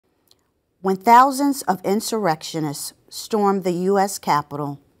When thousands of insurrectionists stormed the U.S.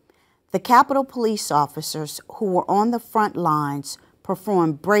 Capitol, the Capitol police officers who were on the front lines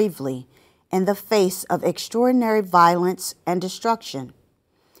performed bravely in the face of extraordinary violence and destruction.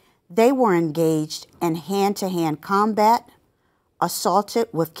 They were engaged in hand-to-hand combat, assaulted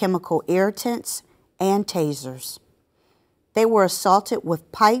with chemical irritants and tasers. They were assaulted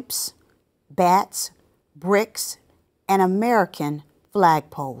with pipes, bats, bricks, and American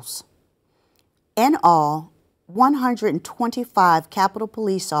flagpoles. In all, 125 Capitol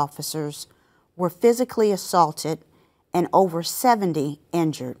police officers were physically assaulted and over 70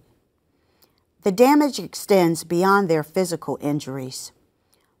 injured. The damage extends beyond their physical injuries.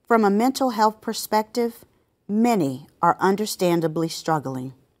 From a mental health perspective, many are understandably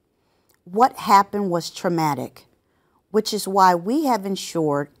struggling. What happened was traumatic, which is why we have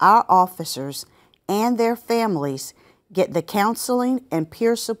ensured our officers and their families get the counseling and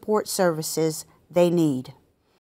peer support services they need.